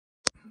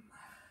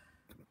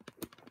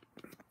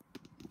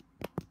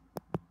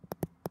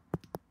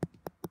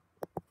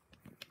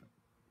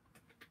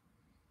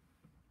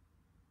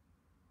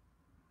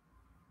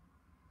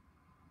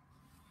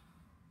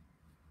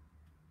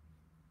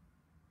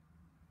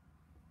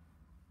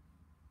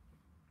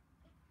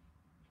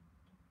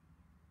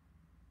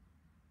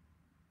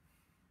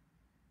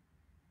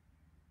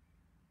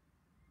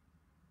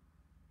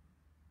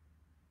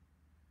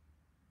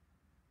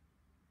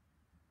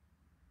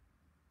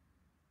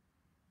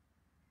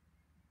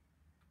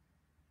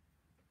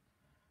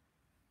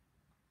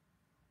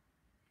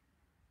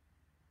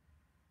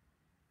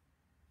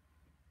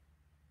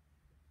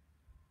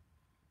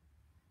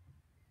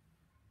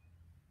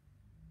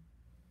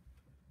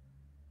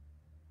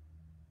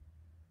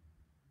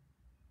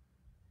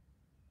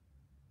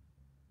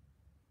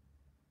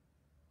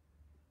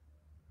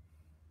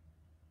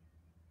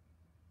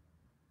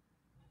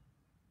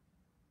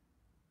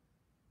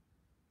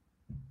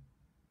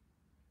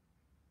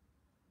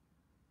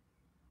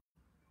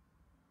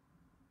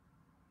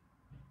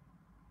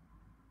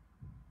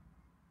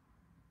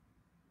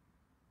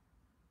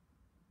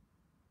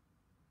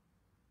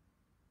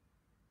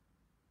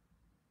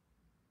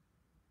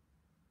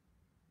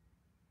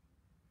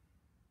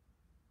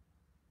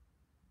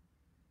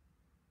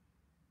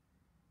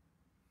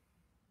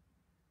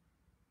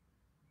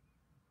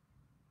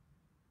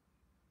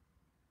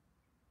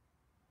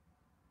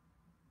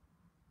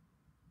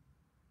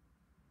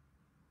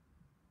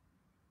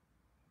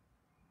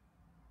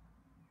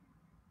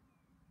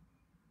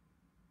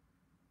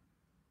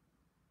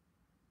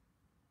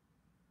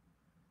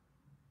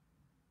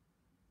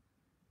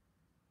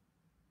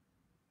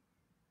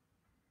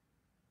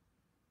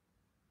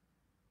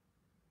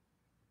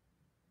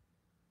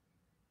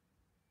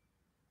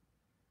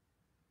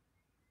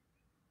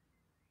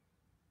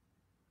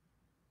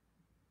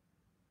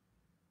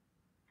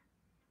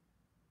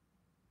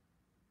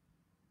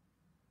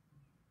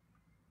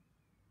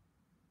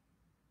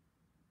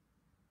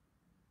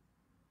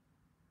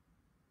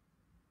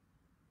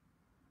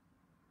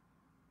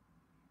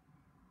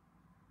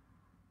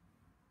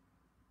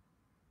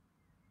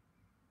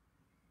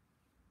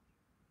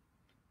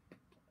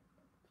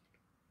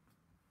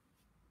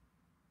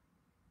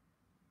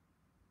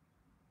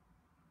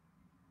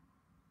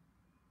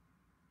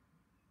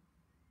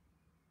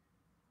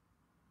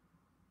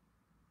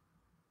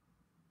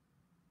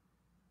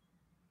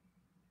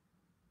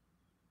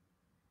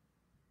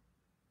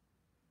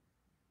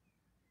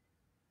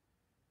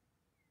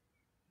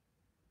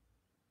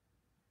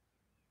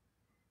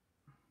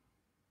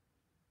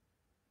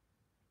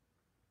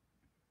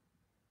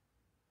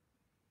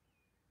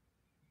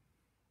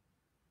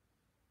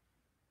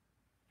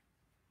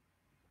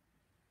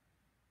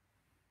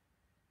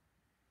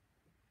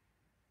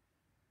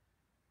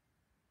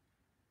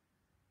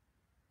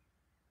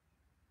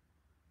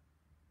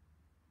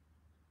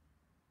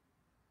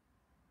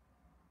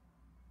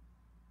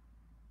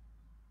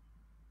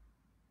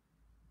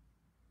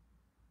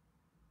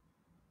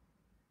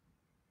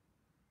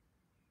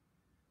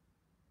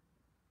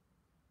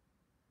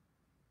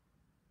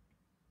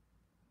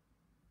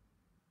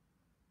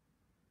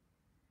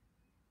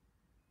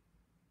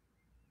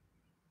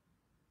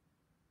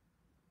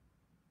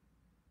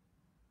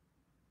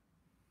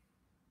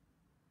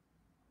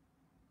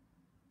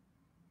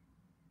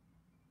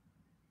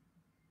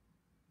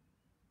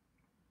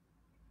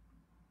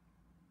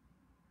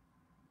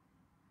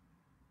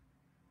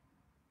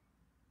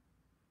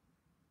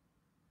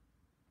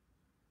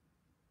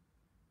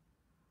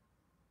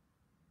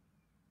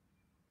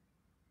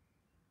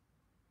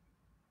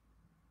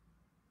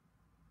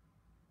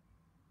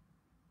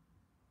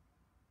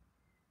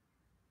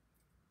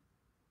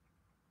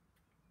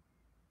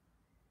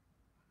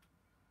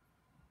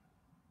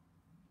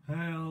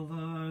Hail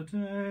the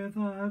day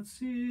that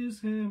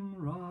sees him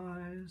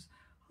rise.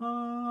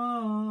 Alleluia.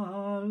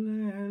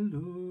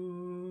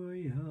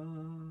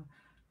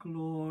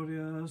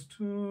 Glorious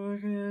to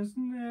his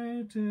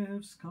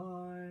native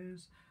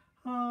skies.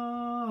 Alleluia.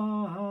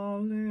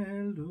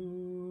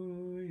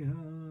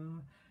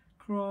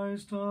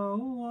 Christ a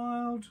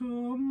while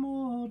to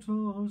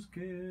mortals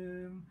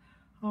came.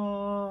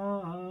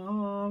 Alleluia.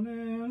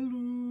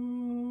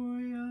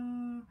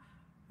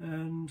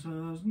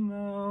 Enters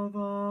now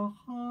the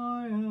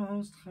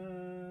highest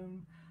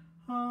heaven.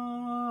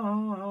 Alleluia.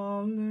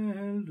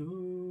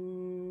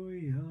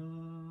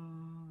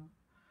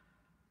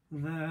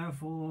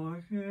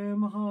 Therefore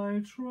him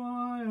high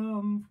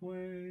triumph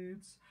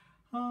waits.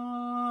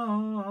 Alleluia.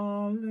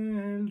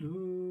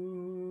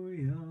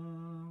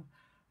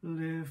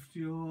 Lift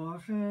your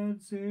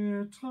heads,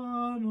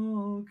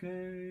 eternal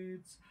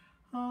gates.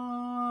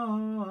 Alleluia.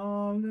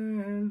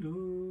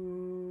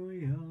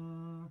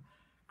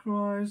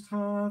 Christ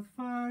hath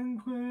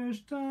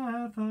vanquished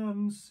death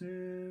and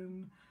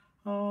sin.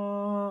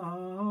 Alleluia.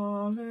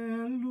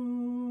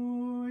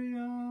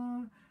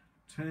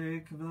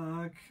 Take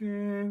the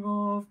King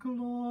of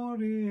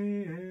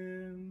glory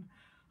in.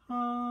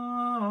 Alleluia.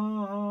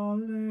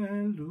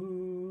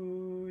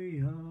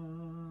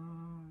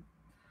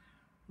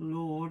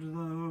 Lord,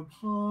 though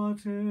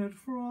parted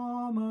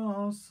from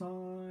our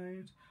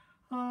sight.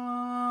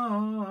 Alleluia.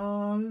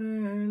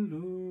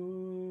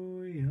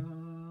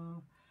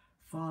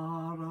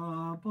 Far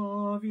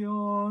above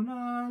yon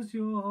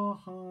azure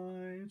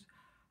height.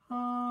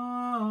 Alleluia.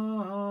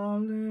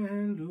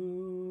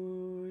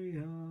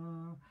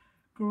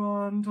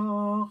 Grant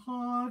our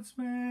hearts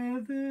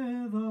may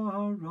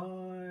thither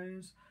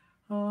rise.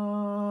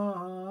 Alleluia.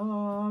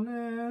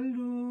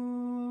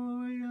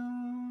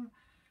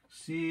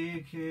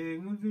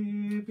 Seeking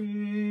thee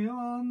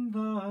beyond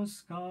the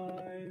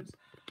skies.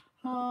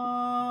 Alleluia.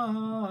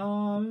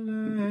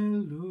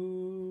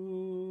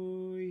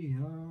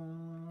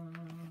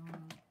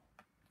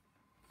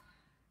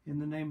 In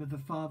the name of the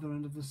Father,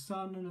 and of the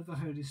Son, and of the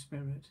Holy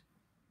Spirit.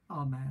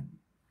 Amen.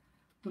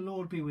 The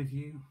Lord be with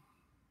you.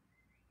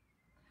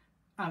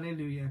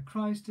 Alleluia.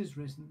 Christ is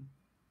risen.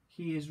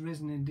 He is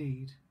risen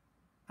indeed.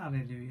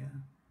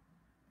 Alleluia.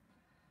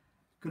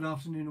 Good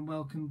afternoon and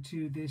welcome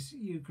to this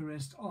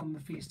Eucharist on the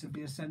Feast of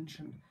the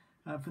Ascension.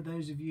 For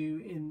those of you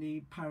in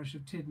the parish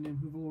of Tiddenham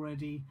who've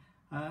already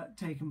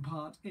taken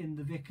part in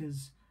the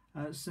Vicar's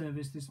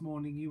service this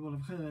morning, you will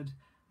have heard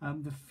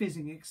the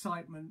fizzing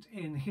excitement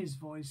in his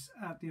voice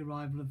at the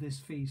arrival of this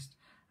feast,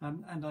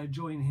 and I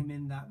join him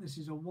in that. This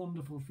is a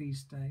wonderful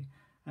feast day,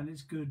 and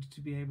it's good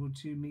to be able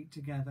to meet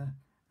together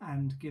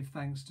and give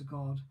thanks to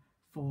God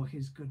for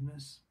his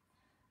goodness.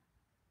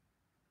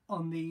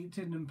 On the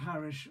Tiddenham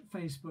Parish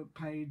Facebook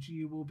page,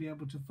 you will be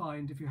able to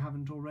find, if you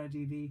haven't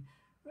already, the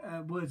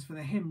words for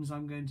the hymns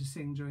I'm going to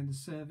sing during the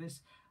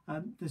service.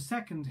 The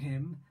second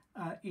hymn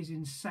is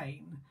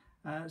Insane,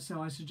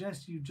 so I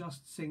suggest you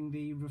just sing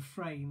the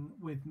refrain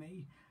with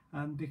me,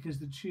 because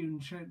the tune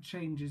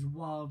changes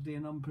wildly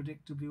and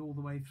unpredictably all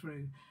the way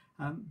through,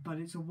 but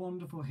it's a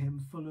wonderful hymn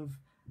full of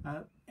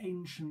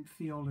ancient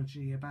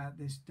theology about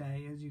this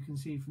day. As you can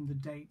see from the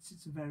dates,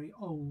 it's a very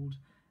old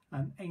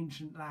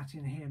ancient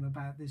Latin hymn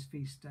about this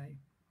feast day.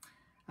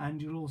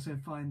 And you'll also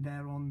find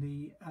there on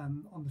the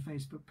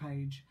Facebook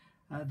page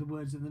the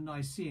words of the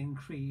Nicene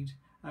Creed,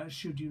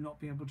 should you not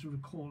be able to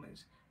recall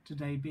it.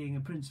 Today being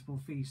a principal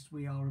feast,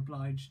 we are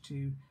obliged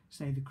to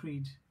say the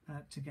Creed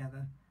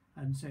together,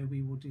 and so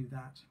we will do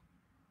that.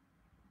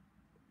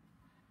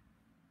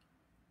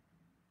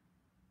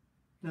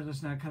 Let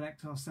us now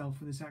collect ourselves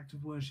for this act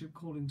of worship,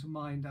 calling to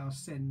mind our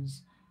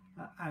sins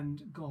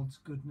and God's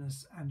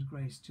goodness and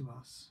grace to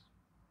us.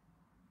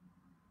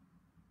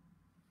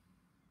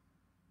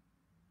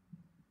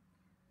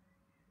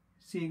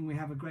 Seeing we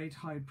have a great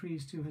high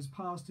priest who has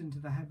passed into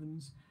the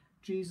heavens,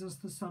 Jesus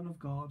the Son of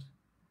God,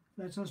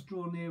 let us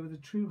draw near with a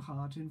true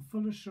heart in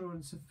full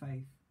assurance of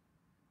faith,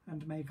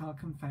 and make our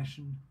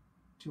confession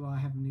to our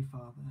Heavenly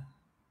Father.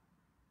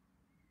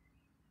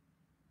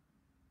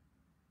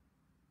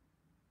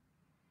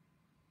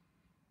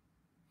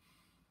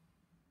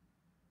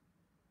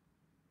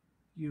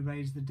 You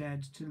raise the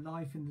dead to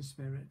life in the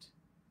Spirit.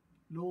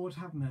 Lord,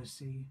 have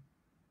mercy.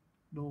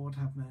 Lord,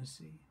 have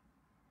mercy.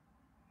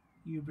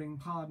 You bring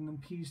pardon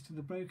and peace to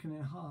the broken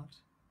in heart.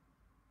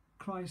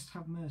 Christ,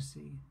 have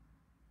mercy.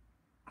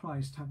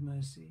 Christ, have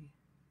mercy.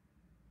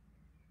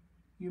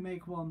 You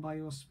make one by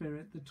your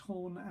Spirit the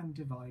torn and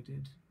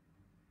divided.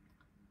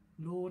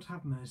 Lord,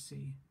 have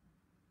mercy.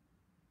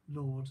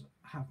 Lord,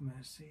 have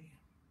mercy.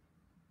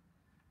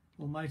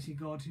 Almighty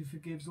God, who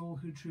forgives all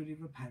who truly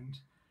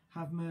repent,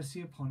 have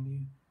mercy upon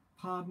you,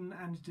 pardon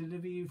and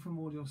deliver you from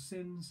all your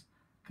sins,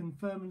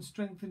 confirm and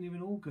strengthen you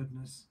in all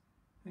goodness,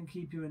 and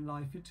keep you in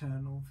life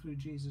eternal, through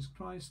Jesus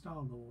Christ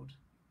our Lord.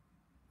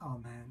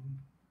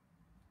 Amen.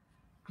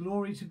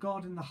 Glory to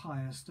God in the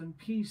highest, and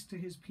peace to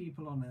his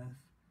people on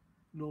earth.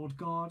 Lord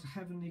God,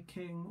 heavenly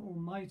King,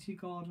 almighty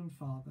God and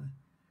Father,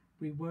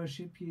 we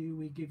worship you,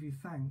 we give you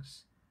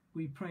thanks,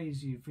 we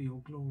praise you for your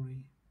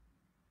glory.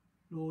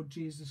 Lord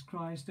Jesus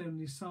Christ,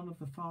 only Son of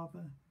the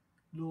Father,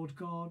 Lord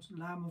God,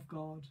 Lamb of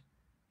God,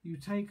 you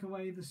take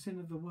away the sin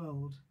of the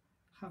world,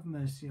 have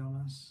mercy on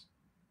us.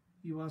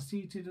 You are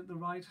seated at the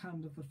right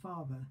hand of the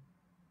Father.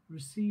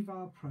 Receive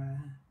our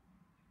prayer.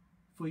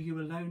 For you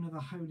alone are the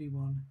Holy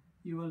One,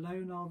 you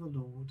alone are the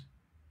Lord,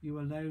 you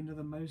alone are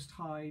the Most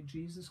High,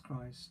 Jesus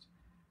Christ,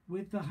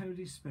 with the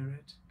Holy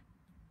Spirit,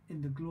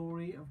 in the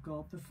glory of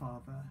God the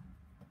Father.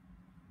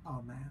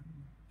 Amen.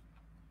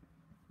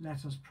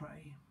 Let us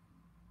pray.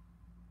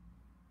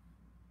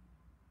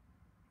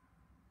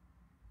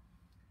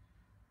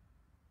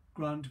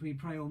 Grant, we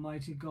pray,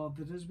 Almighty God,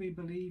 that as we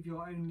believe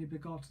your only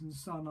begotten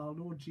Son, our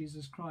Lord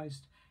Jesus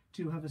Christ,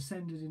 to have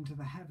ascended into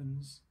the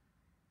heavens,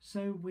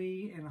 so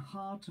we in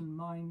heart and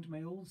mind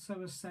may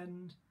also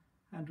ascend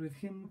and with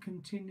him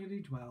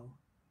continually dwell,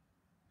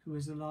 who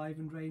is alive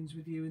and reigns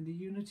with you in the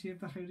unity of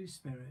the Holy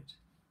Spirit,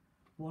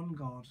 one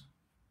God,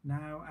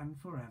 now and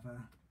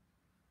forever.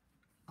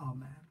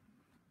 Amen.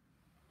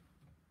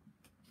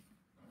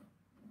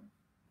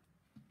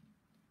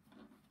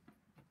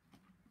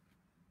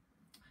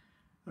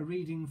 A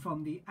reading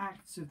from the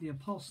Acts of the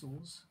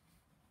Apostles,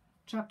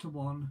 chapter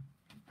 1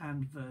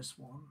 and verse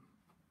 1.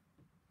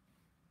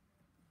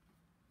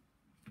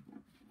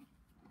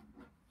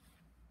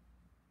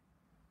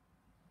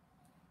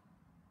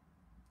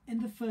 In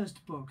the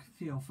first book,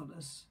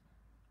 Theophilus,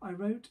 I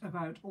wrote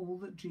about all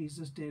that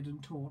Jesus did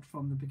and taught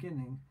from the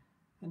beginning,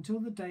 until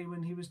the day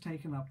when he was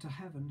taken up to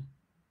heaven,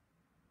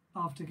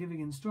 after giving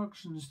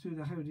instructions through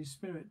the Holy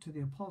Spirit to the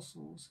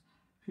apostles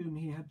whom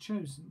he had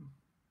chosen.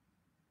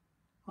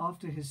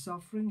 After his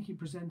suffering, he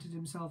presented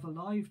himself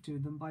alive to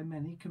them by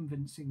many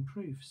convincing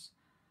proofs,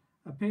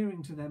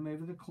 appearing to them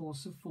over the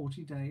course of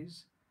 40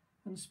 days,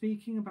 and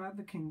speaking about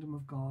the kingdom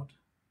of God.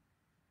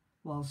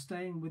 While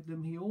staying with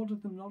them, he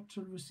ordered them not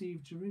to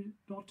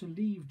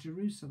leave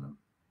Jerusalem,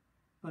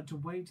 but to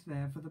wait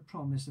there for the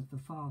promise of the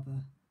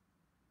Father.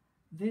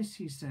 This,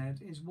 he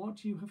said, is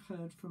what you have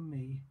heard from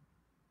me.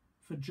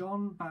 For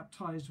John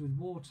baptized with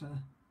water,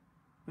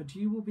 but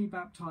you will be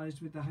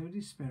baptized with the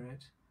Holy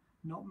Spirit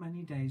not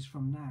many days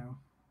from now.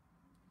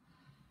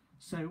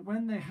 So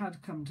when they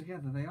had come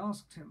together, they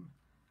asked him,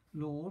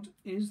 Lord,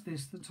 is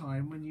this the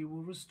time when you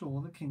will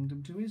restore the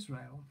kingdom to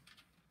Israel?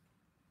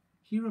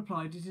 He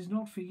replied, It is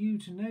not for you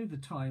to know the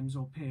times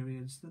or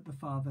periods that the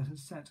Father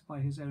has set by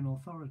his own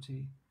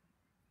authority,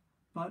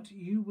 but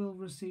you will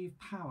receive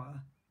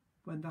power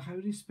when the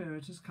Holy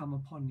Spirit has come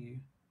upon you,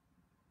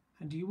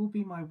 and you will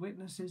be my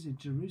witnesses in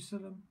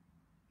Jerusalem,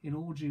 in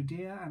all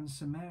Judea and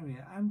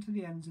Samaria, and to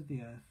the ends of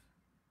the earth.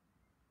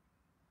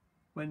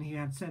 When he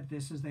had said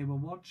this, as they were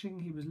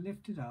watching, he was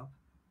lifted up,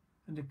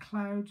 and a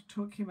cloud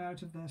took him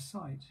out of their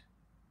sight.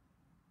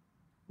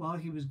 While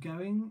he was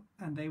going,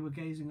 and they were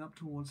gazing up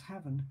towards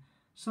heaven,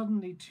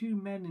 suddenly 2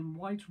 men in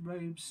white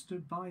robes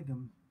stood by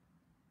them.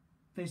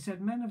 They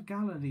said, Men of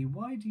Galilee,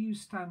 why do you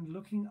stand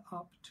looking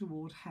up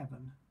toward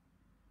heaven?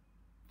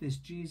 This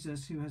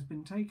Jesus who has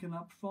been taken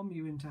up from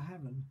you into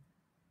heaven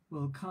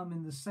will come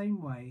in the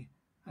same way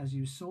as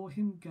you saw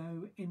him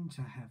go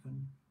into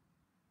heaven.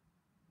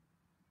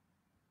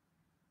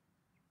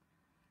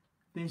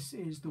 This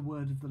is the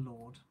word of the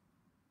Lord.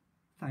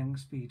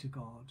 Thanks be to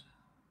God.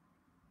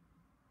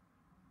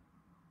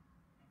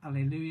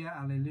 Alleluia,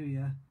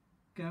 alleluia.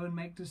 Go and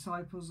make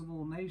disciples of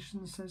all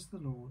nations, says the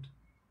Lord.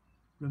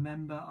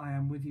 Remember, I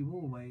am with you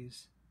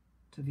always,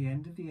 to the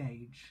end of the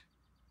age.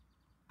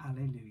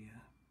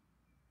 Alleluia.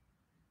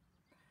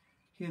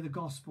 Hear the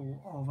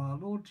gospel of our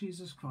Lord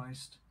Jesus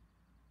Christ,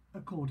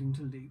 according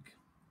to Luke.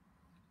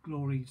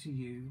 Glory to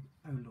you,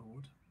 O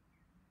Lord.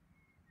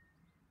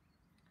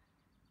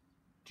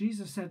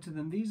 Jesus said to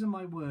them, These are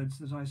my words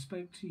that I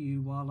spoke to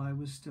you while I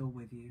was still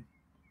with you,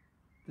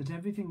 that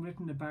everything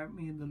written about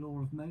me in the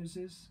law of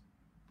Moses,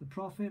 the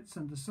prophets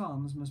and the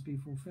Psalms must be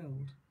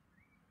fulfilled.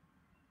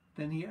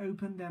 Then he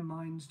opened their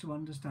minds to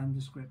understand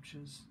the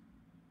Scriptures,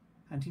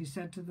 and he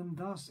said to them,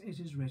 Thus it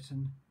is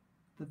written,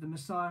 that the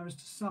Messiah is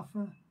to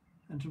suffer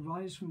and to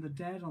rise from the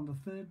dead on the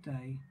 3rd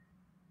day,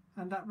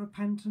 and that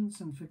repentance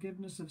and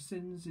forgiveness of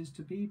sins is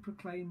to be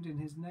proclaimed in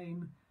his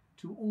name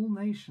to all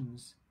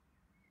nations,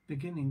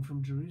 beginning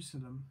from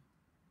Jerusalem.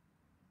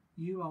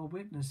 You are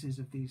witnesses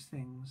of these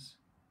things.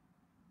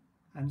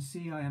 And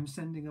see, I am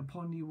sending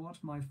upon you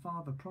what my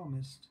Father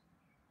promised.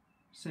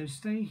 So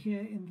stay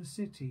here in the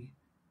city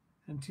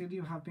until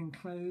you have been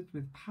clothed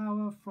with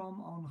power from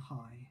on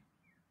high.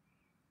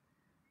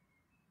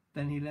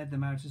 Then he led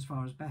them out as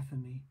far as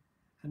Bethany,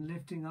 and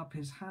lifting up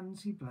his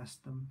hands he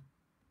blessed them.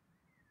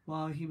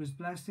 While he was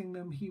blessing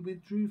them, he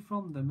withdrew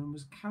from them and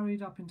was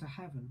carried up into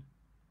heaven.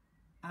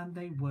 And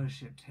they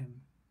worshipped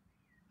him,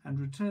 and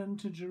returned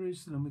to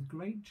Jerusalem with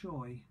great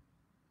joy.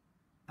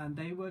 And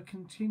they were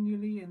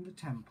continually in the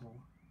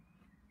temple,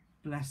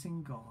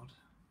 blessing God.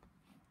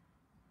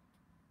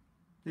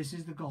 This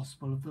is the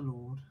gospel of the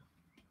Lord.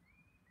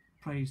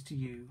 Praise to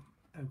you,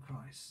 O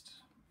Christ.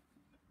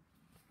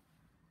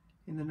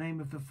 In the name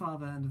of the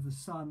Father, and of the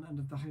Son, and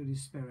of the Holy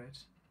Spirit.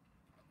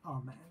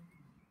 Amen.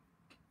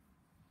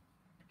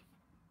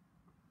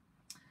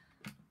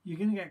 You're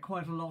going to get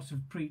quite a lot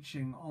of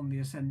preaching on the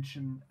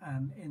Ascension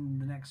in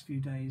the next few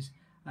days.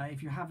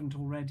 If you haven't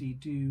already,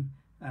 do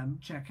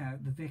check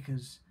out the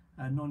Vicar's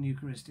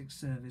non-Eucharistic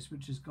service,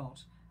 which has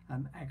got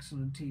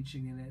excellent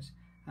teaching in it.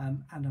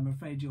 And I'm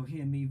afraid you'll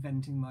hear me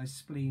venting my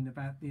spleen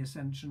about the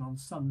Ascension on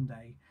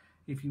Sunday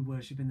if you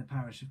worship in the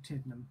parish of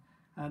Tiddenham.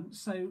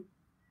 So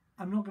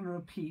I'm not going to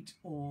repeat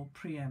or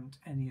preempt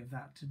any of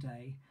that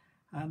today.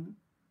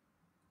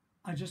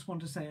 I just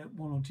want to say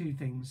one or two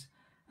things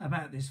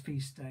about this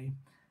feast day.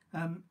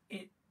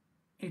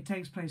 It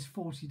takes place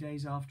 40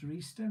 days after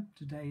Easter.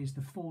 Today is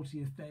the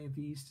 40th day of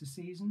the Easter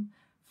season,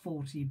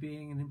 40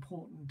 being an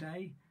important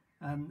day,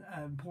 an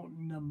important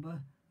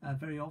number.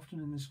 Very often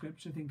in the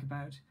scripture, think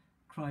about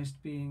Christ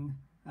being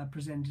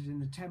presented in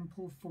the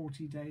temple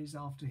 40 days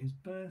after his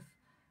birth,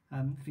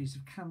 the Feast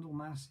of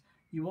Candlemas.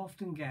 You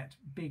often get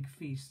big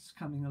feasts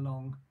coming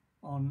along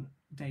on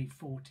day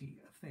 40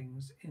 of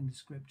things in the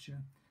scripture.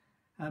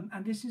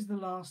 And this is the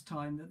last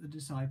time that the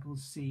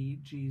disciples see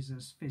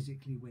Jesus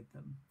physically with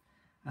them.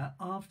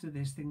 After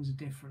this, things are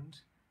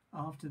different.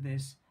 After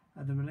this,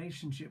 the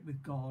relationship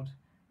with God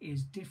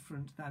is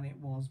different than it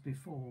was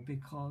before,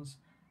 because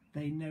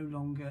they no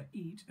longer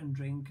eat and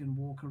drink and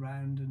walk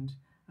around and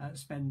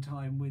spend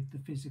time with the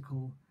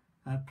physical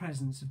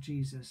presence of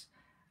Jesus.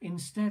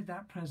 Instead,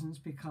 that presence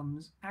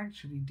becomes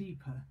actually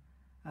deeper,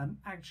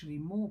 actually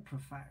more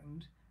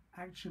profound.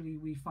 Actually,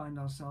 we find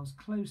ourselves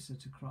closer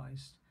to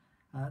Christ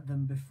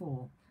than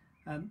before,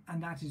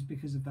 and that is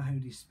because of the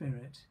Holy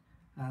Spirit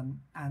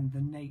and the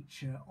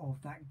nature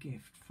of that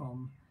gift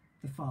from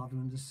the Father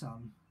and the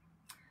Son.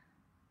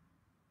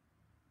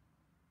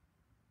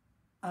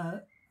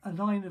 A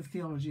line of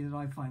theology that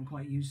I find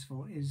quite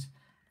useful is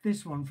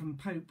this one from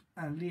Pope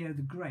Leo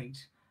the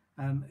Great,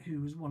 who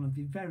was one of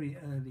the very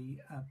early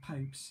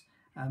popes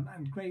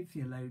and great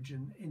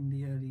theologian in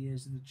the early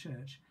years of the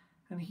Church.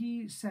 And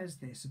he says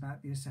this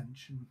about the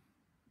Ascension.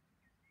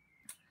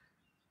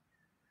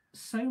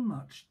 So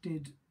much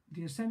did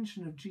the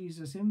Ascension of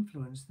Jesus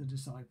influence the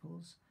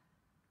disciples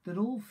that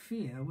all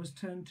fear was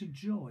turned to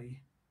joy.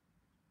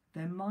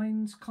 Their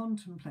minds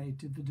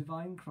contemplated the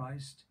divine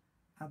Christ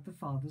at the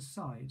Father's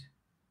side.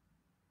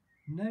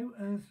 No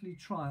earthly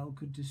trial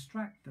could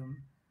distract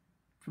them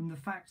from the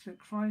fact that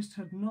Christ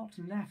had not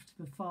left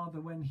the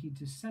Father when he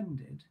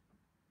descended,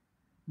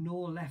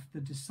 nor left the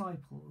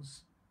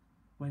disciples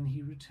when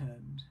he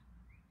returned.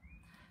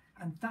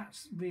 And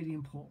that's really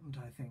important,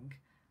 I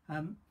think.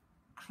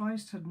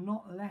 Christ had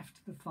not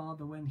left the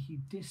Father when he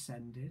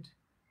descended,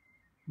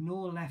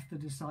 nor left the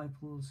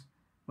disciples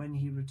when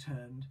he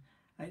returned.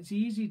 It's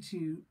easy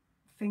to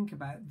think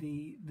about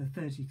the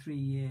 33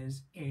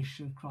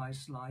 years-ish of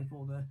Christ's life,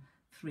 or the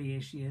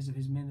 3-ish years of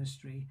his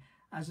ministry,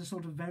 as a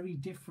sort of very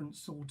different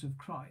sort of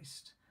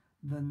Christ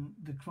than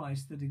the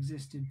Christ that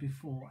existed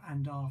before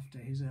and after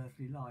his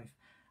earthly life.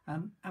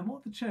 And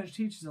what the Church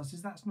teaches us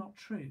is that's not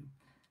true.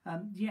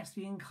 Yes,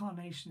 the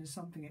incarnation is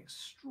something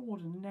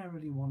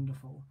extraordinarily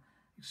wonderful,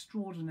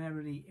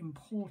 extraordinarily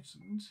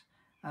important,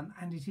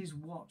 and it is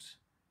what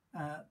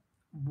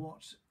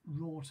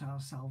wrought our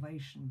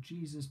salvation.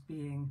 Jesus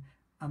being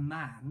a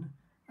man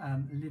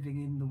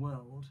living in the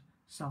world,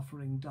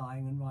 suffering,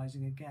 dying and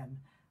rising again.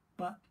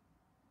 But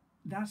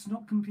that's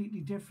not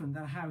completely different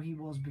than how he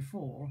was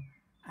before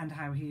and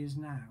how he is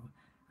now.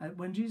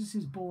 When Jesus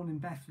is born in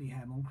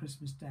Bethlehem on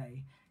Christmas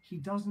Day, he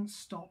doesn't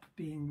stop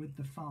being with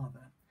the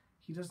Father.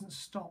 He doesn't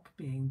stop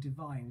being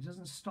divine. He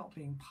doesn't stop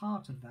being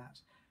part of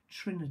that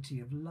trinity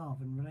of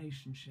love and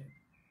relationship.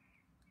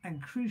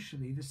 And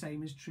crucially, the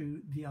same is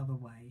true the other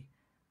way.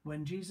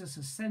 When Jesus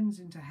ascends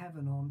into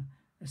heaven on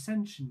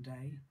Ascension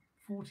Day,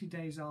 40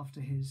 days after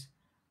his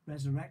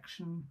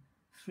resurrection,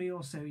 3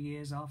 or so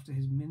years after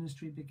his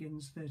ministry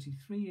begins,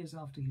 33 years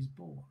after he's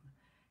born,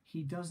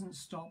 he doesn't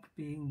stop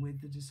being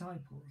with the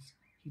disciples.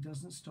 He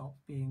doesn't stop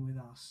being with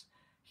us.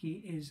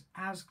 He is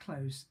as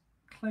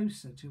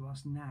closer to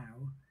us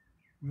now,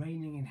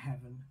 reigning in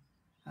heaven,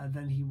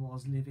 than he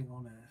was living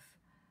on earth.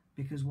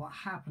 Because what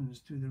happens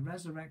through the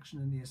resurrection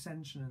and the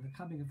ascension and the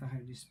coming of the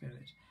Holy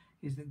Spirit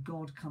is that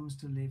God comes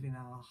to live in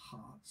our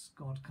hearts.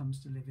 God comes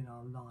to live in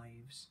our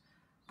lives.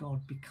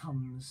 God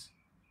becomes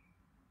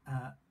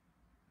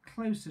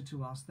closer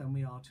to us than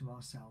we are to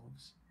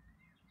ourselves.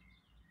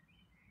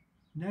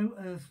 No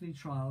earthly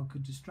trial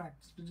could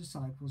distract the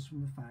disciples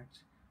from the fact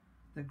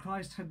that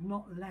Christ had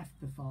not left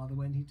the Father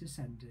when he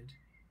descended,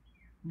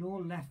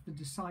 nor left the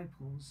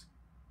disciples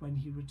when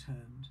he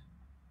returned.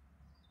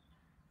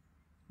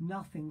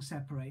 Nothing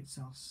separates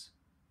us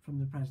from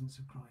the presence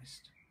of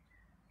Christ.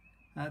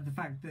 The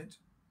fact that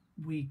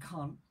we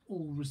can't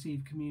all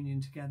receive communion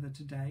together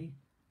today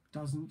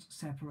doesn't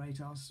separate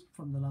us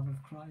from the love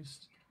of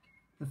Christ.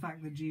 The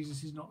fact that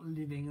Jesus is not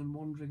living and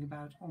wandering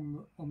about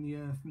on the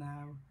earth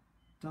now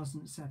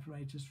doesn't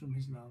separate us from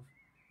his love.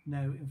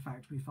 No, in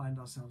fact, we find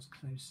ourselves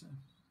closer.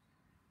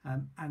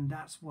 And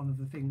that's one of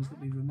the things that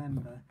we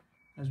remember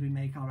as we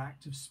make our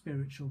act of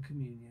spiritual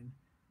communion,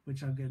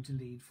 which I'm going to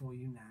lead for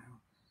you now.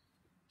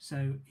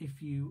 So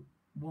if you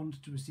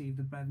want to receive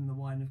the bread and the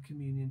wine of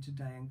communion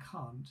today and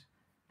can't,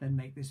 then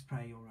make this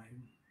prayer your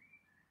own.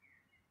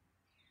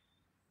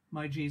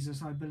 My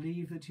Jesus, I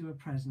believe that you are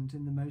present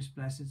in the most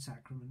blessed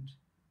sacrament.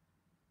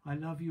 I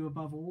love you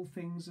above all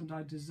things, and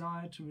I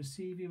desire to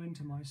receive you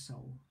into my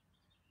soul.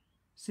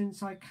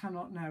 Since I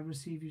cannot now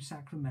receive you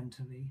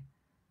sacramentally,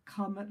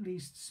 come at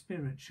least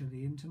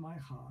spiritually into my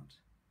heart.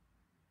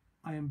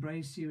 I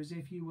embrace you as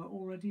if you were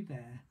already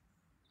there,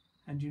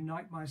 and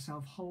unite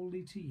myself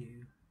wholly to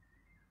you.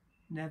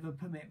 Never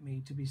permit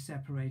me to be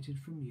separated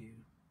from you.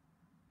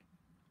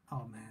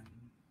 Amen.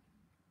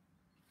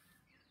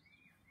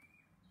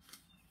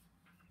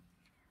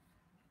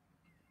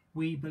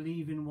 We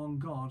believe in one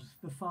God,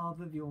 the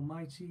Father, the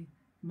Almighty,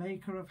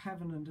 maker of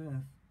heaven and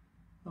earth,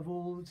 of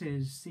all that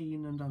is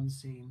seen and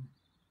unseen.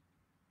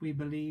 We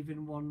believe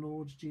in one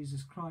Lord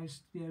Jesus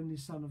Christ, the only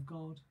Son of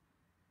God,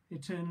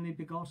 eternally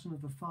begotten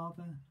of the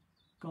Father,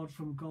 God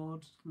from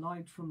God,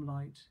 light from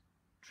light,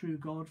 true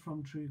God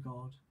from true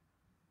God,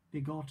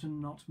 begotten,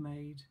 not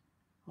made,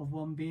 of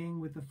one being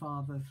with the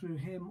Father. Through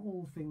him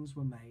all things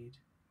were made.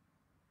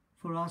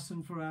 For us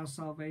and for our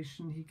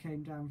salvation he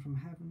came down from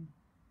heaven,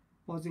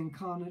 was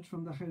incarnate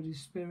from the Holy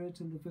Spirit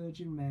and the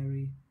Virgin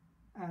Mary,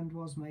 and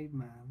was made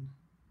man.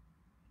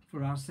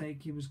 For our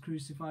sake he was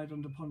crucified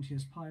under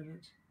Pontius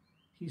Pilate.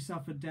 He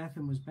suffered death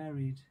and was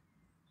buried.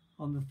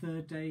 On the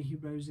third day he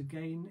rose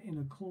again in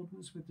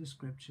accordance with the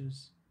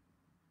Scriptures.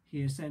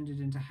 He ascended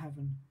into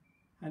heaven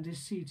and is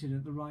seated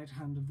at the right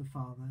hand of the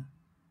Father.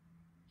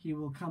 He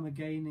will come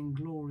again in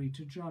glory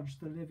to judge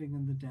the living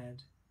and the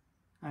dead,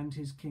 and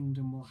his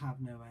kingdom will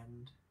have no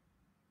end.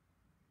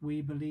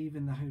 We believe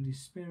in the Holy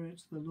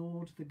Spirit, the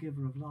Lord, the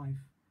giver of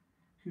life,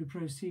 who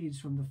proceeds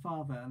from the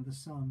Father and the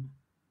Son,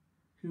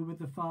 who with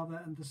the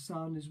Father and the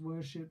Son is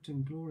worshipped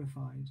and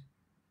glorified,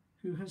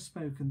 who has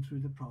spoken through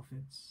the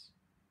prophets.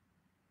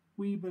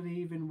 We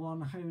believe in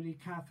one holy,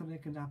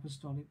 Catholic and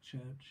Apostolic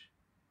Church.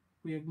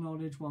 We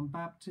acknowledge one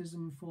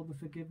baptism for the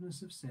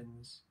forgiveness of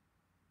sins.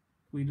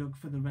 We look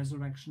for the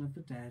resurrection of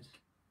the dead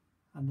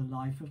and the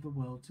life of the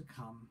world to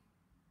come.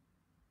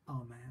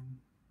 Amen.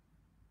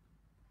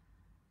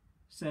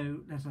 So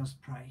let us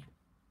pray.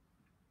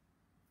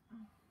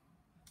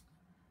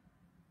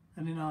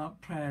 And in our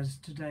prayers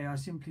today, I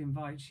simply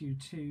invite you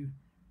to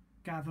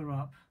gather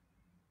up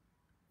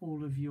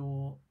all of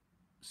your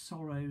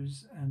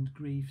sorrows and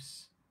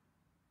griefs,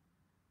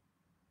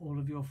 all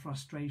of your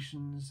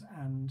frustrations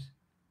and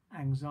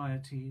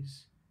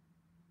anxieties,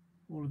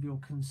 all of your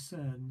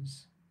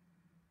concerns,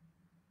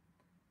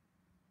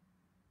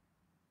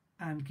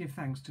 and give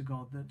thanks to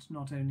God that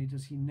not only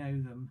does he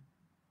know them,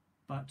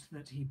 but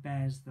that he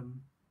bears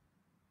them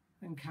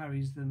and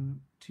carries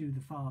them to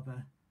the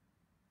Father.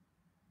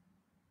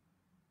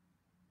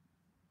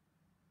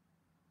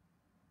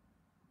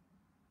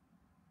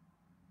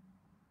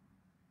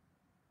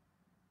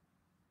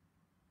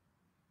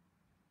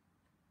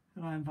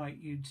 And I invite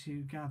you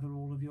to gather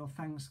all of your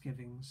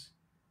thanksgivings,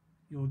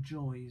 your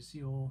joys,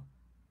 your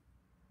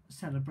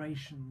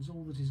celebrations,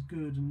 all that is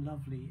good and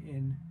lovely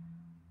in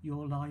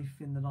your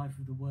life, in the life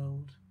of the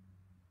world,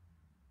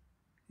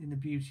 in the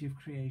beauty of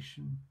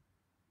creation,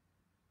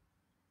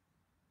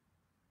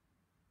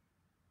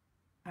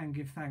 and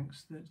give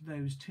thanks that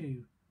those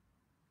too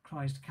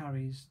Christ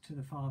carries to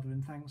the Father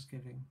in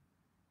thanksgiving.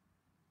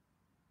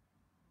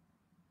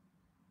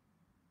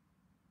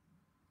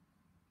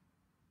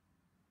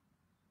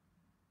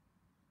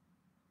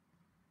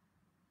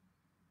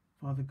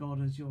 Father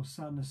God, as your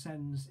Son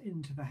ascends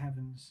into the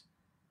heavens,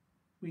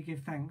 we give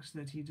thanks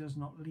that he does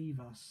not leave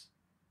us,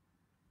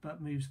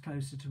 but moves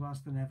closer to us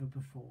than ever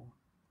before.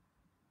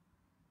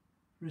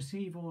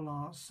 Receive all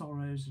our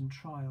sorrows and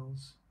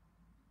trials.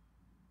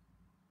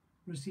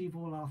 Receive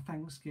all our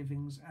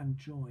thanksgivings and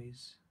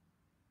joys.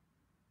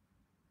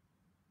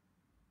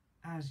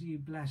 As you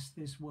bless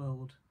this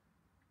world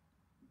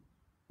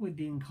with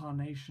the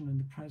incarnation and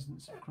the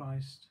presence of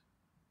Christ,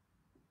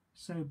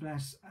 so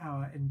bless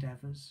our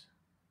endeavours.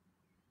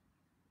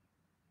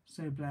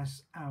 So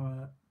bless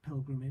our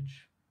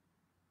pilgrimage.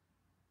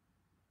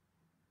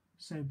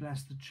 So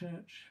bless the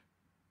Church.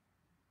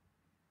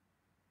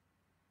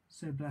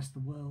 So bless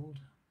the world.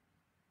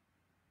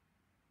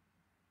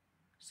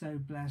 So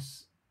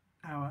bless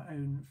our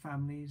own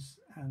families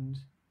and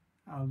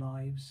our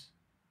lives.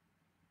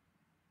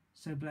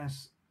 So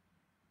bless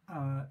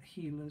our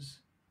healers,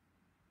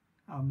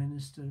 our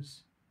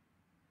ministers,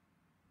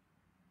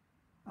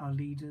 our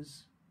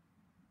leaders.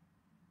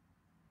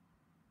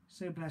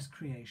 So bless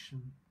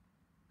creation,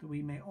 that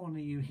we may honour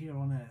you here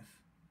on earth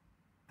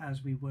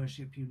as we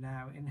worship you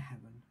now in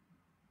heaven.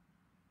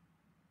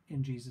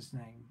 In Jesus'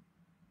 name,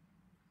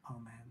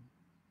 amen.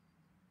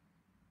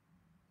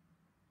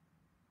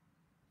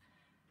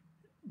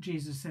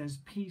 Jesus says,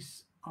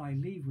 "Peace I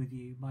leave with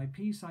you, my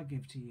peace I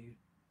give to you.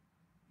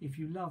 If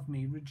you love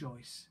me,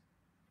 rejoice,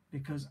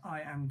 because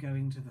I am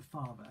going to the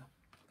Father."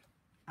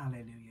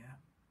 Alleluia.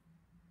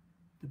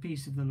 The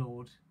peace of the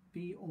Lord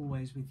be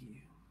always with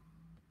you.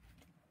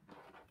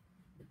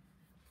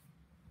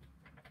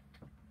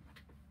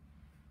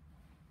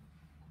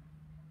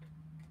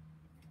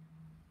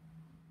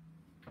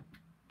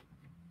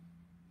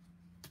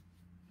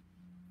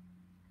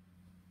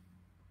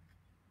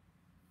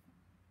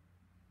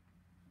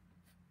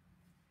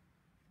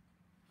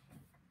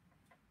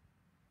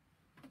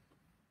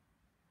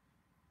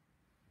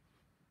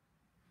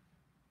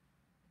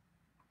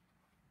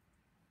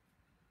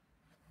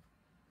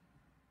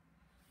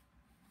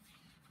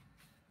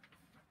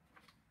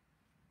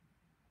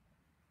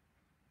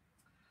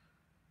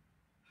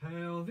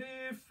 Hail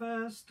thee,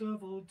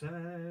 festival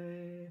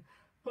day,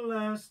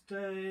 blessed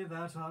day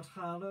that art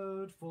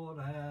hallowed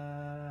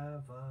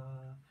forever.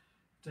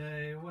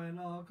 Day when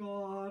our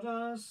God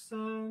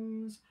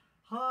ascends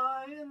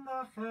high in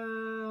the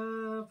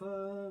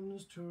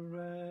heavens to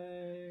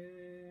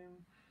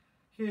reign.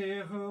 He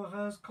who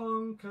has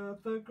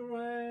conquered the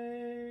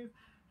grave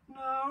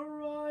now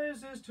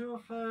rises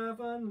to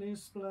heavenly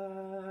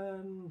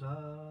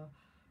splendor.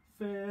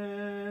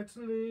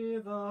 Fitly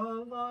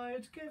the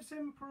light gives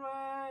him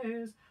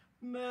praise,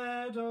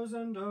 meadows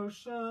and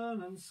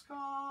ocean and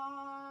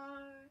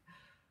sky.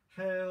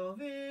 Hail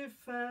thee,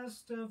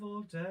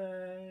 festival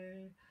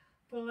day,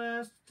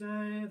 blessed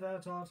day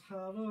that art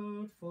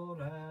hallowed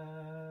forever.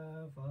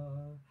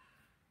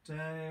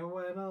 Day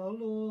when our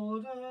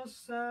Lord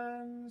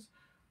ascends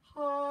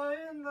high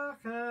in the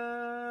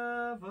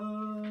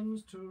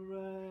heavens to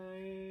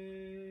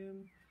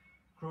reign.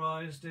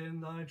 Christ,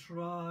 in thy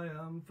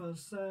triumph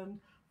ascend,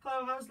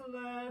 thou hast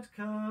led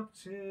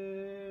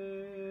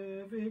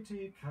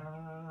captivity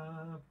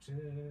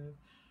captive.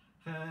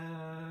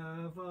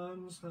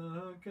 Heaven's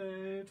her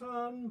gate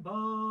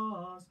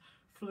unbars,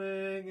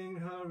 flinging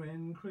her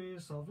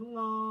increase of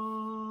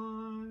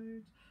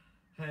light.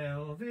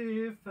 Hail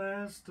thee,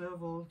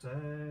 festival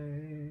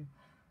day,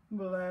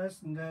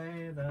 blessed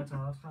day that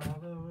art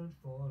hallowed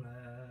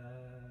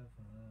forever.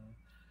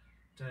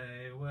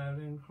 Day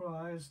wherein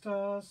Christ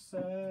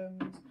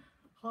ascends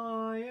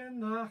high in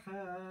the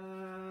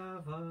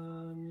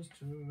heavens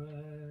to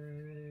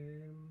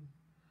reign.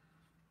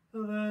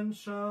 Then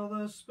shall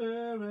the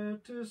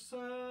Spirit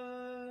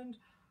descend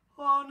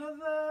on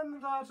them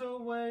that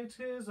await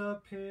his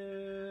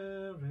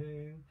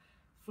appearing.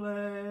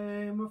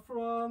 Flame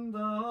from the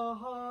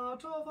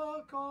heart of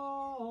our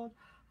God,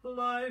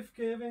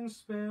 life-giving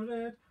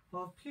Spirit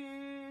of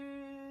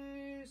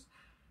peace.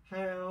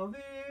 Hail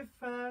thee,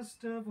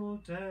 festival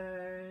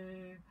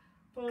day,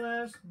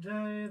 blessed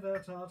day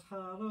that art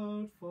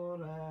hallowed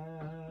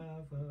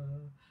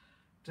forever.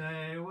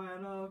 Day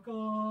when our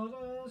God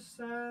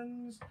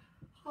ascends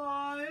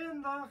high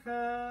in the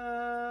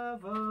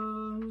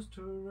heavens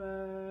to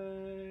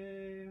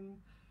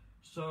reign.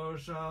 So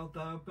shalt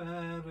thou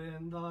bear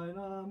in thine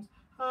arms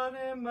an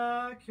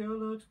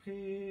immaculate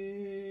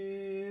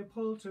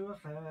people to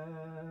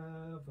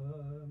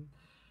heaven,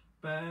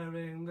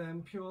 bearing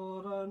them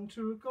pure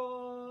unto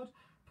God,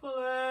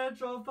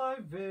 pledge of thy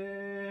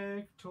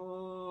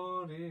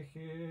victory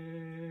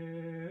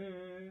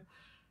here.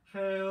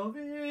 Hail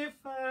thee,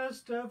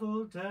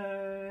 festival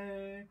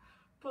day,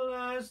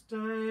 blessed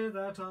day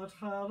that art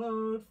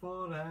hallowed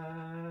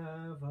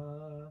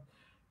forever.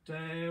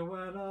 Day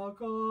when our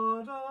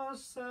God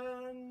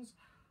ascends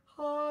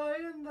high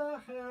in the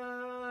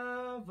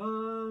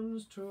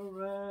heavens to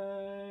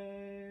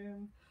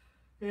reign.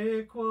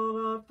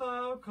 Equal art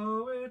thou,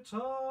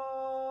 co-eternal,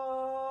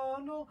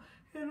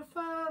 in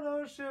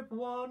fellowship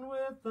one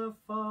with the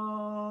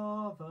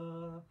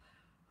Father,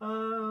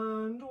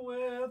 and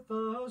with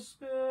the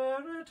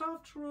Spirit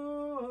of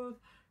truth,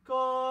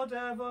 God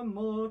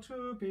evermore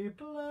to be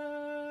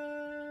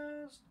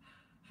blessed.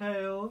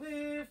 Hail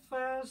thee,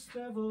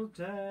 festival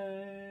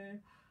day,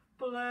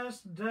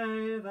 blessed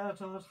day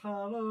that art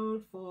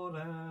hallowed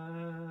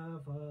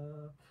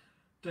forever.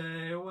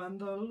 Day when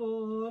the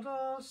Lord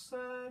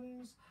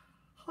ascends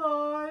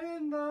high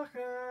in the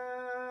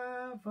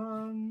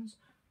heavens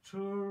to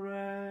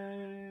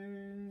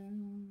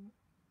reign.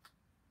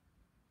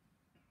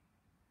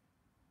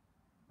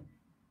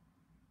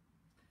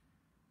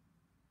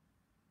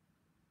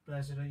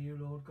 Blessed are you,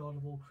 Lord God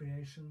of all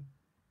creation.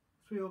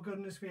 Through your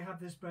goodness we have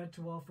this bread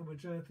to offer,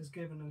 which earth has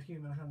given and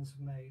human hands have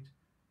made.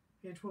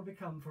 It will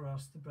become for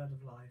us the bread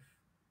of life.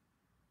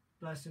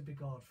 Blessed be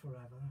God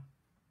forever.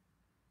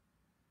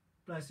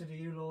 Blessed are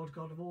you, Lord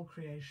God of all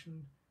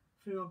creation.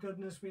 Through your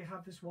goodness we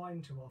have this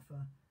wine to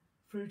offer,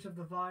 fruit of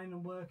the vine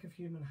and work of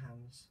human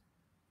hands.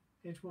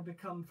 It will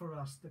become for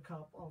us the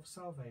cup of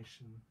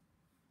salvation.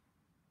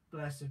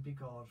 Blessed be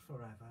God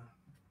forever.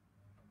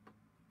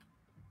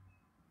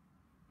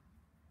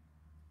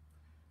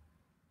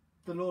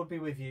 The Lord be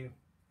with you,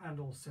 and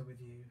also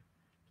with you.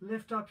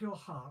 Lift up your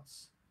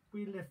hearts,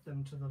 we lift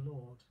them to the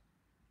Lord.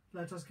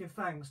 Let us give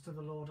thanks to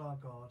the Lord our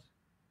God.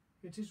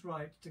 It is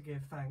right to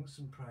give thanks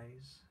and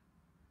praise.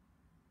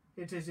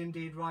 It is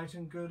indeed right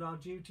and good, our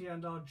duty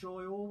and our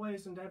joy,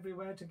 always and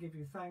everywhere to give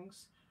you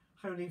thanks,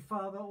 Holy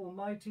Father,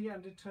 almighty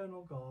and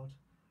eternal God,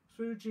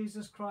 through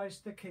Jesus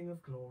Christ, the King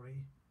of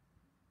glory.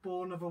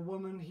 Born of a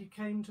woman, he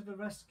came to the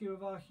rescue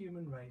of our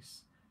human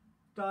race.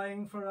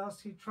 Dying for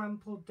us, he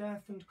trampled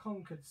death and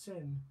conquered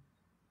sin.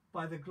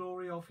 By the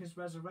glory of his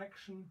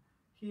resurrection,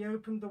 he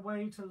opened the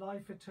way to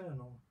life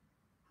eternal,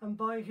 and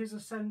by his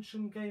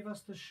ascension gave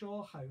us the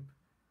sure hope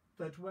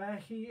that where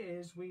he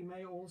is we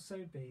may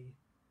also be.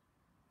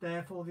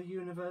 Therefore the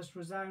universe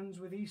resounds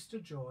with Easter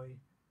joy,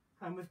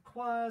 and with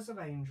choirs of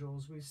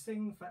angels we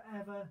sing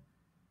forever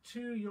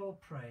to your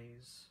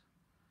praise.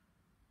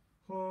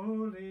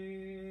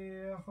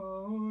 Holy,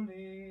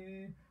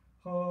 holy,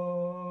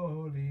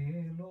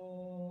 holy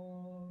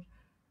Lord,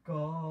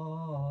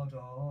 God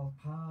of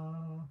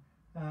power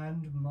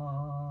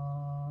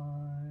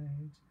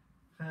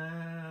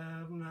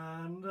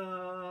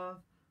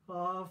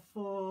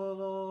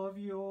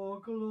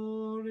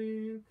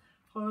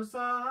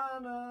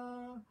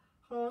Hosanna,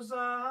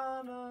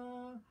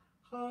 Hosanna,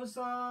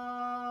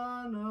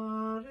 Hosanna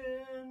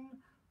in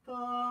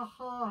the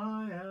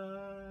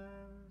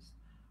highest.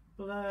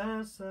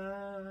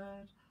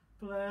 Blessed,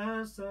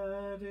 blessed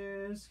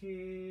is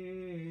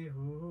he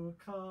who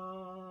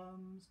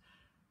comes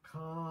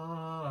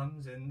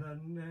in the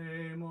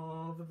name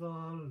of the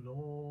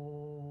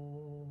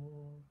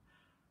Lord.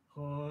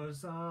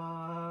 Hosanna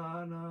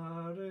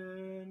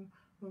in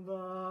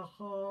the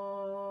highest.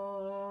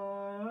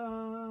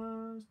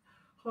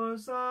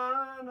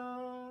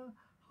 Hosanna,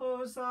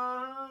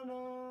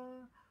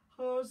 Hosanna,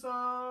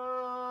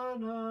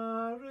 Hosanna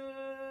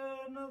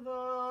in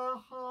the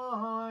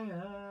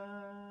highest.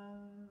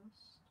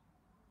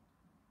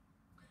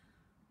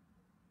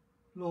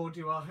 Lord,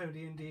 you are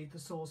holy indeed, the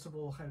source of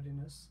all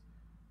holiness.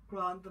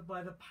 Grant that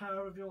by the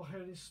power of your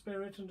Holy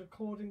Spirit and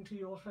according to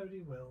your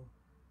holy will,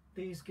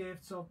 these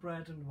gifts of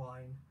bread and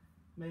wine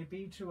may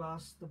be to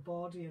us the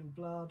body and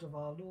blood of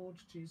our Lord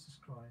Jesus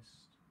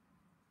Christ,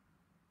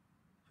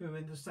 who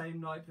in the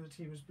same night that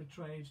he was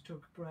betrayed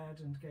took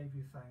bread and gave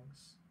you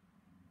thanks.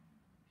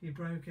 He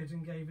broke it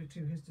and gave it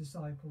to his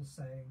disciples,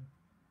 saying,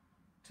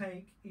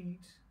 "Take,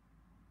 eat,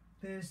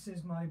 this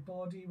is my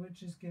body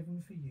which is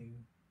given for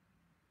you.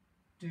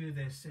 Do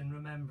this in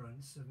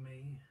remembrance of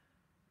me."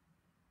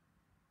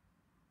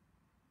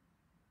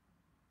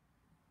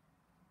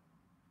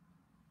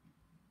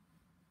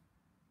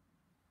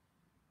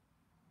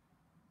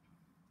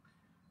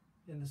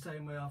 In the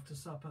same way, after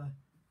supper,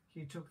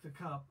 he took the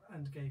cup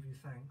and gave you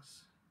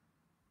thanks.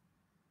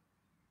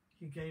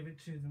 He gave it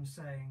to them,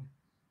 saying,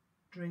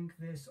 "Drink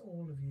this,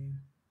 all of you.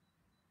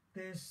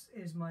 This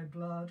is my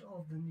blood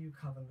of the new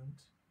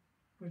covenant,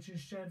 which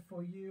is shed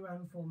for you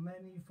and for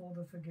many for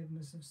the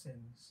forgiveness of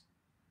sins.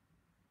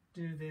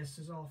 Do this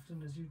as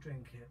often as you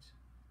drink it,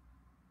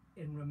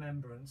 in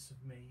remembrance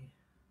of me."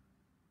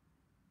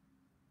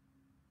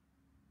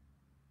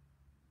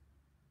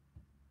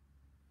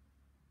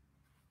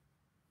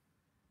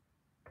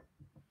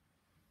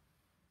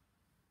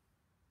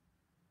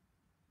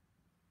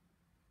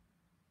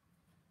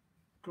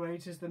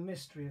 Great is the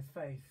mystery of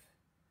faith.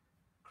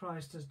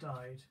 Christ has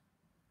died.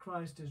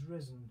 Christ is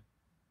risen.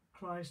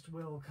 Christ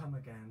will come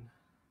again.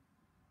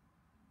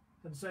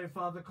 And so,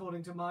 Father,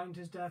 calling to mind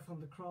his death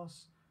on the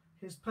cross,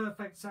 his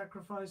perfect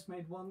sacrifice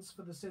made once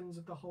for the sins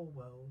of the whole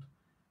world,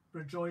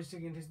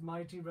 rejoicing in his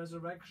mighty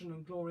resurrection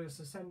and glorious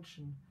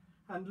ascension,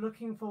 and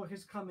looking for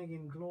his coming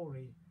in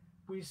glory,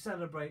 we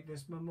celebrate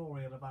this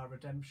memorial of our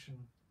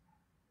redemption.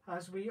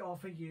 As we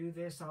offer you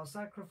this, our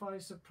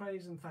sacrifice of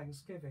praise and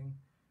thanksgiving,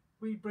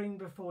 we bring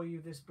before you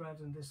this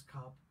bread and this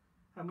cup,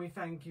 and we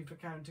thank you for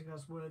counting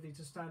us worthy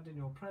to stand in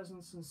your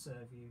presence and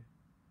serve you.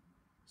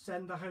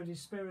 Send the Holy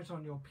Spirit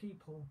on your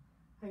people,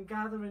 and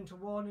gather into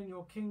one in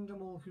your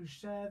kingdom all who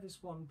share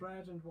this one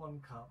bread and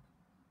one cup,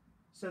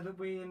 so that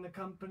we, in the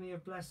company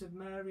of Blessed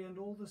Mary and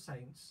all the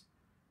saints,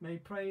 may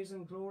praise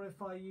and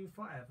glorify you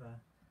forever,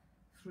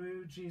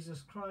 through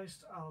Jesus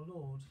Christ our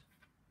Lord,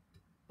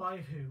 by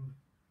whom,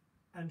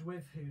 and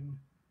with whom,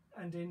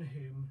 and in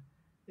whom,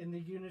 in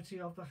the unity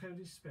of the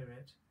Holy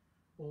Spirit,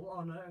 all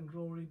honour and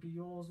glory be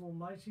yours,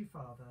 Almighty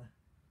Father,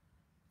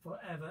 for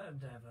ever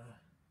and ever.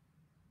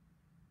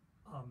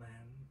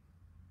 Amen.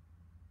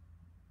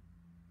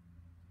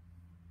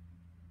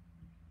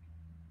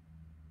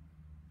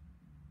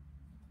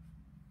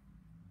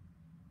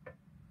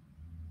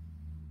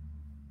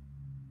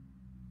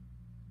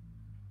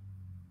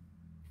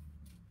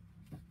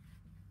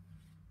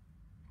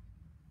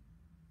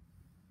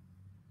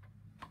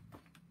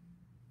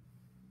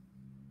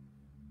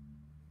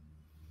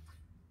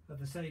 At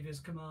the Saviour's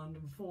command,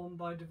 informed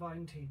by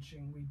divine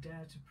teaching, we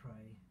dare to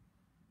pray.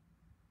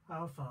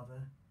 Our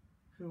Father,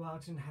 who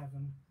art in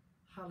heaven,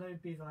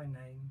 hallowed be thy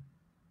name.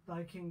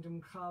 Thy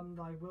kingdom come,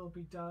 thy will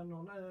be done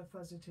on earth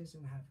as it is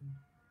in heaven.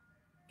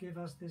 Give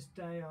us this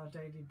day our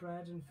daily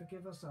bread, and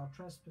forgive us our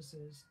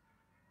trespasses,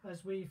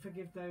 as we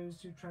forgive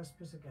those who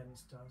trespass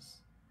against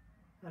us.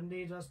 And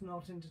lead us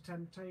not into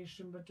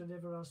temptation, but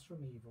deliver us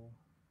from evil.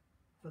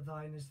 For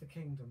thine is the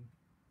kingdom,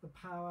 the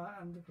power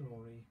and the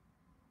glory,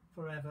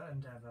 forever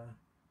and ever.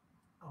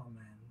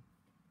 Amen.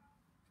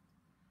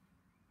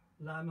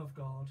 Lamb of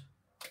God,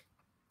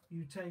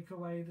 you take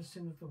away the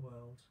sin of the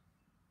world,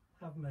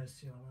 have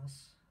mercy on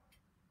us.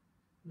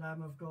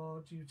 Lamb of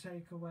God, you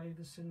take away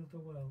the sin of the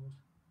world,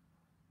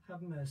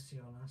 have mercy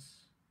on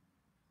us.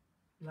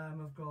 Lamb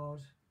of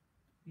God,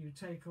 you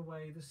take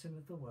away the sin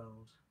of the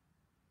world,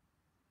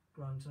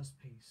 grant us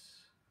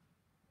peace.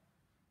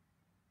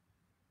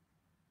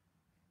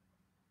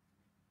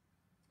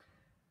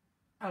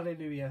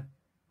 Alleluia.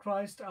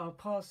 Christ our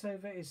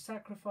Passover is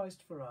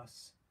sacrificed for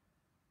us.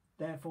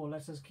 Therefore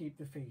let us keep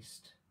the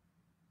feast.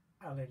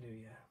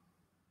 Alleluia.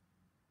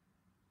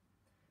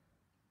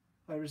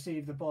 I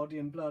receive the body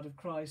and blood of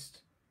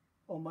Christ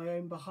on my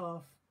own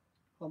behalf,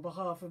 on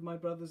behalf of my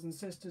brothers and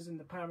sisters in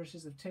the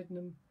parishes of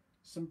Tiddenham,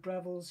 St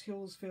Breville's,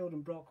 Hillsfield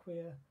and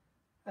Brockweir,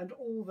 and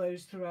all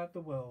those throughout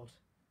the world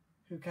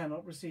who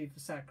cannot receive the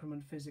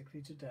sacrament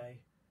physically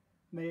today.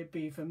 May it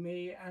be for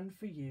me and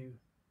for you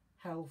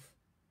health,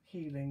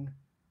 healing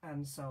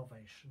and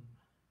salvation.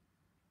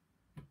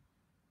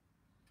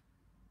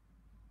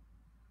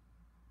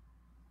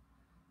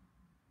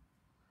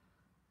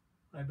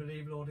 I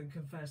believe, Lord, and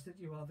confess that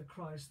you are the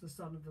Christ, the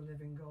Son of the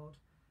living God,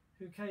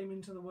 who came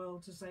into the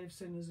world to save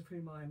sinners, of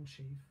whom I am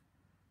chief.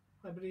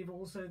 I believe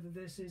also that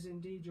this is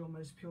indeed your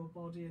most pure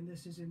body, and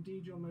this is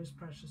indeed your most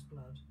precious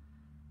blood.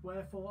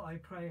 Wherefore I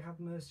pray, have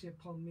mercy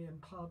upon me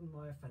and pardon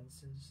my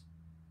offences.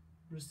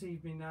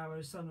 Receive me now,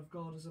 O Son of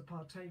God, as a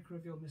partaker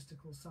of your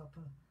mystical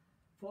supper,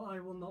 for I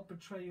will not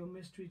betray your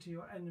mystery to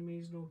your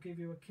enemies, nor give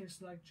you a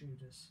kiss like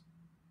Judas.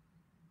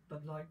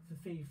 But like the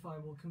thief I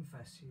will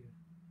confess you.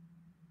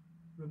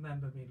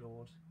 Remember me,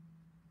 Lord,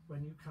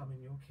 when you come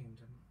in your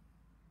kingdom.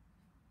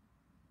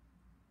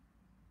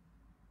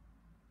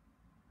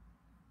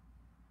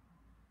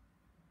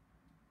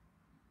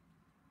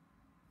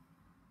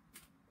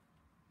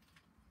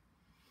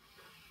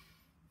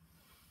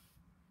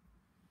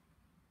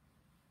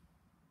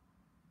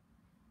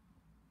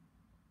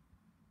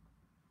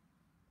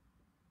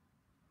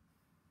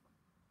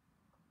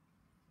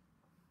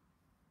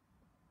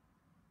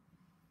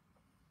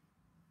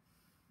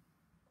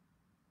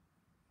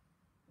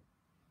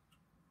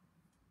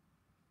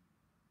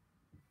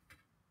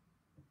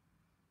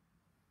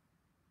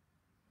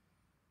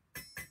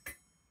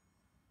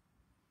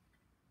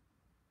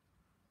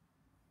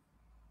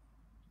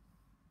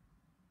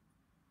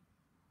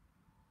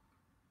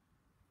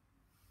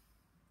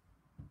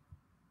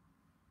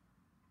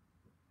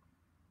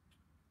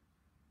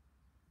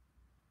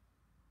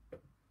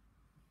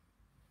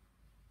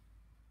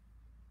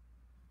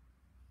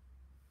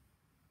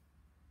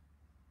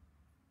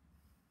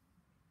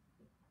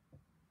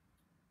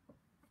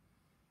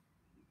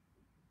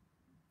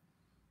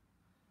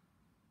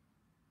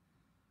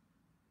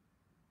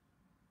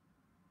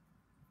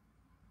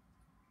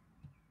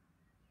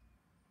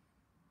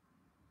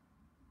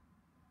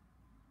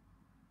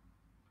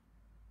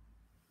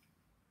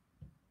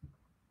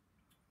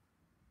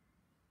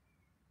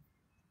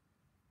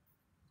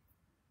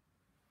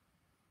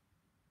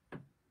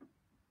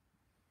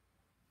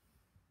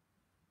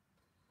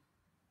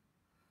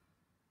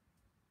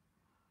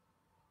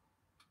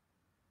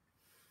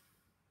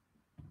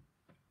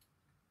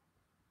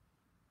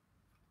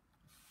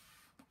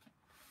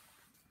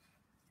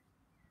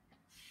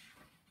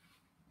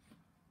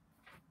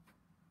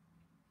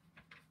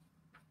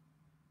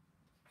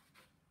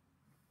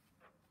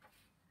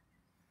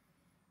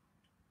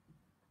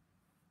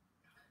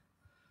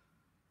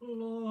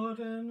 Lord,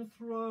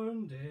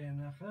 enthroned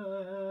in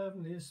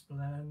heavenly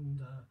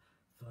splendour,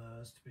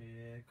 first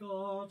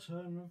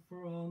begotten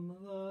from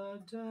the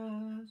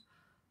dead,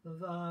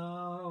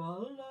 thou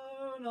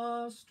alone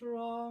art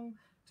strong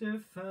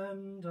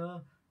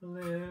defender,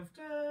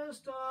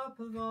 liftest up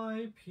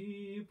thy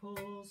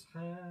people's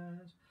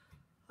head.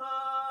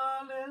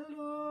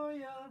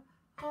 Alleluia,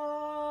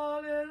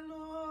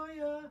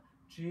 alleluia,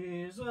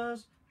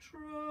 Jesus,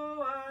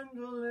 true and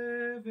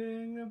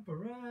living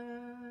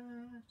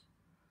bread.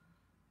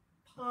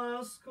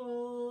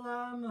 Paschal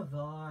Lamb,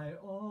 thy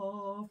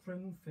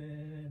offering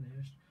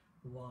finished,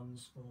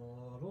 once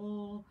for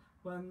all,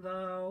 when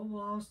thou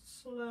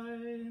wast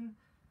slain,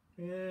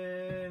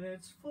 in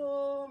its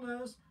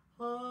fullness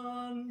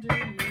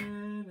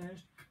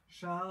undiminished,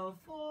 shall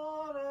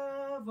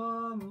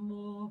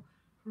forevermore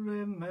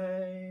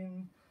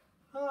remain.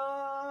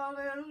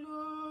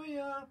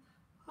 Alleluia,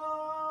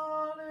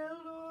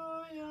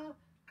 alleluia,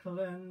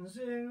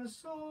 cleansing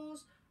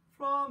souls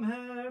from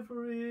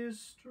every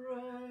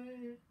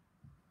stray,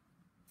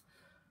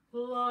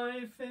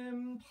 life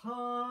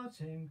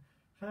imparting,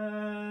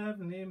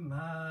 heavenly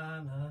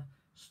manna,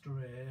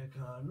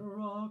 stricken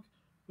rock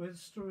with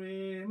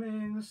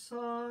streaming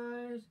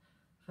side,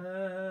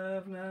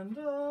 heaven and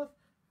earth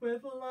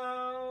with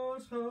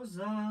loud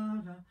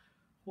hosanna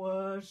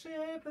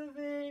worship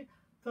thee,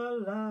 the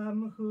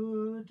Lamb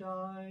who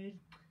died.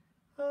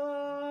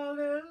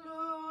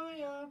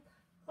 Alleluia,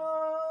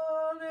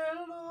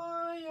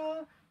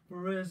 alleluia,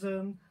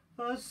 risen,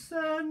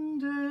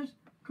 ascended,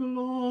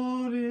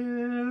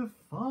 glorified.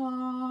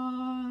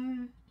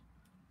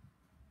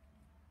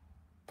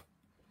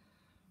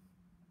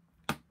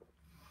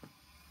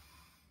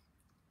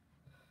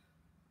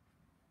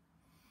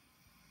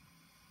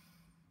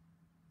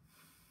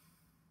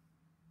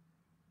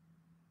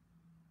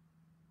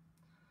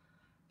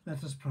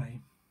 Let us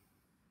pray.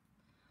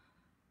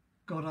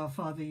 God our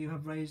Father, you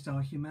have raised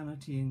our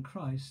humanity in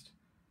Christ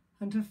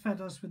and have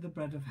fed us with the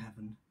bread of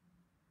heaven.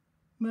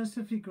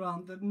 Mercifully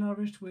grant that,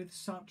 nourished with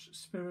such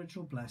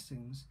spiritual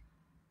blessings,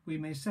 we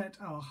may set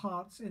our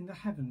hearts in the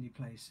heavenly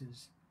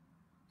places.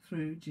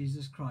 Through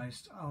Jesus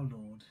Christ our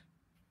Lord.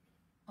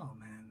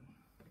 Amen.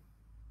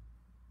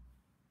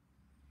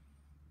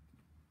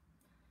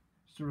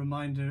 Just a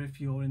reminder,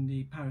 if you're in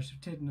the parish of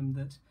Tiddenham,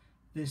 that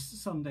this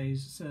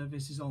Sunday's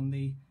service is on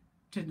the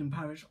Tiddenham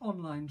Parish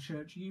Online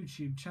Church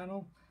YouTube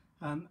channel,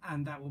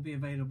 and that will be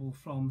available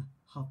from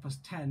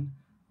 10:30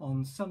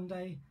 on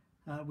Sunday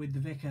with the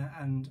vicar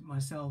and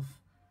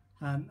myself,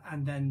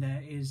 and then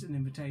there is an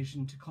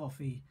invitation to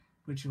coffee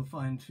which you'll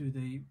find through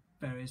the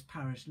various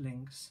parish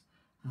links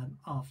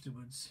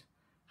afterwards.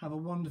 Have a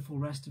wonderful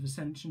rest of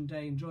Ascension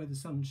Day. Enjoy the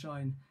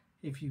sunshine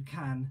if you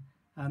can.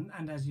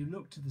 And as you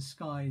look to the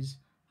skies,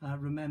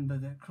 remember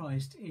that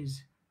Christ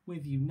is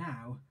with you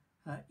now,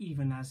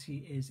 even as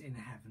he is in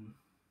heaven.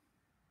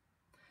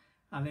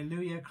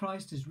 Alleluia,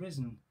 Christ is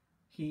risen.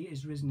 He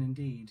is risen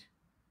indeed.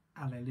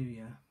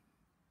 Alleluia.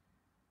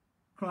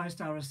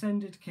 Christ, our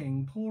ascended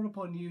King, pour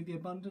upon you the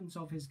abundance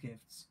of his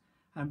gifts,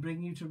 and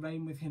bring you to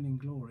reign with him in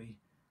glory.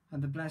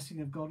 And the blessing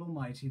of God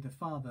Almighty, the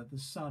Father, the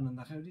Son, and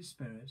the Holy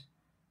Spirit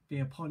be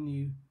upon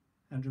you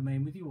and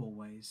remain with you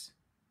always.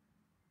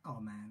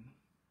 Amen.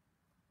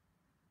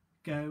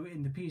 Go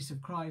in the peace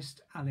of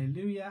Christ.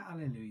 Alleluia,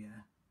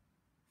 alleluia.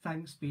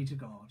 Thanks be to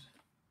God.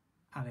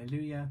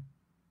 Alleluia,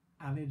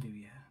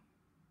 alleluia.